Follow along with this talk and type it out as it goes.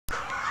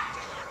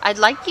I'd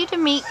like you to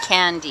meet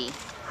Candy.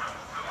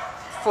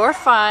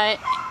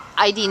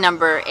 ID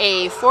number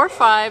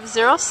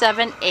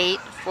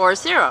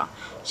A4507840.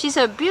 She's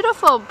a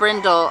beautiful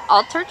brindle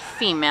altered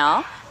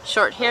female,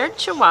 short-haired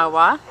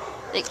Chihuahua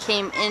that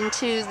came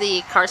into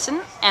the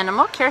Carson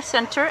Animal Care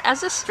Center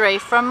as a stray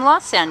from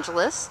Los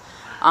Angeles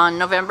on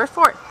November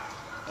 4th.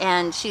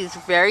 And she's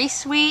very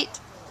sweet,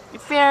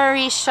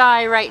 very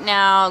shy right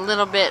now, a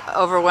little bit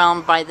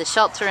overwhelmed by the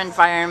shelter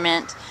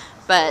environment,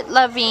 but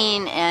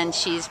loving, and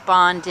she's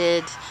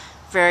bonded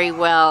very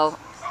well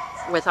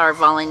with our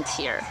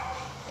volunteer.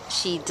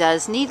 She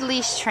does need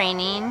leash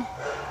training.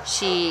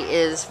 She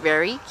is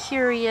very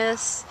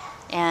curious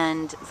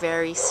and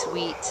very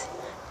sweet,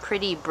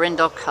 pretty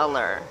brindle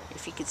color,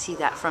 if you could see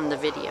that from the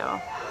video.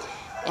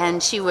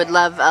 And she would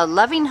love a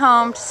loving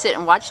home to sit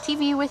and watch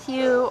TV with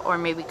you, or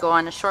maybe go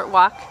on a short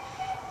walk.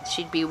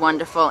 She'd be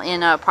wonderful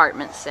in an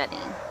apartment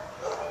setting.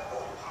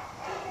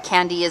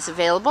 Candy is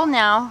available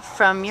now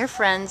from your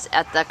friends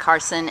at the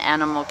Carson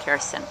Animal Care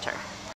Center.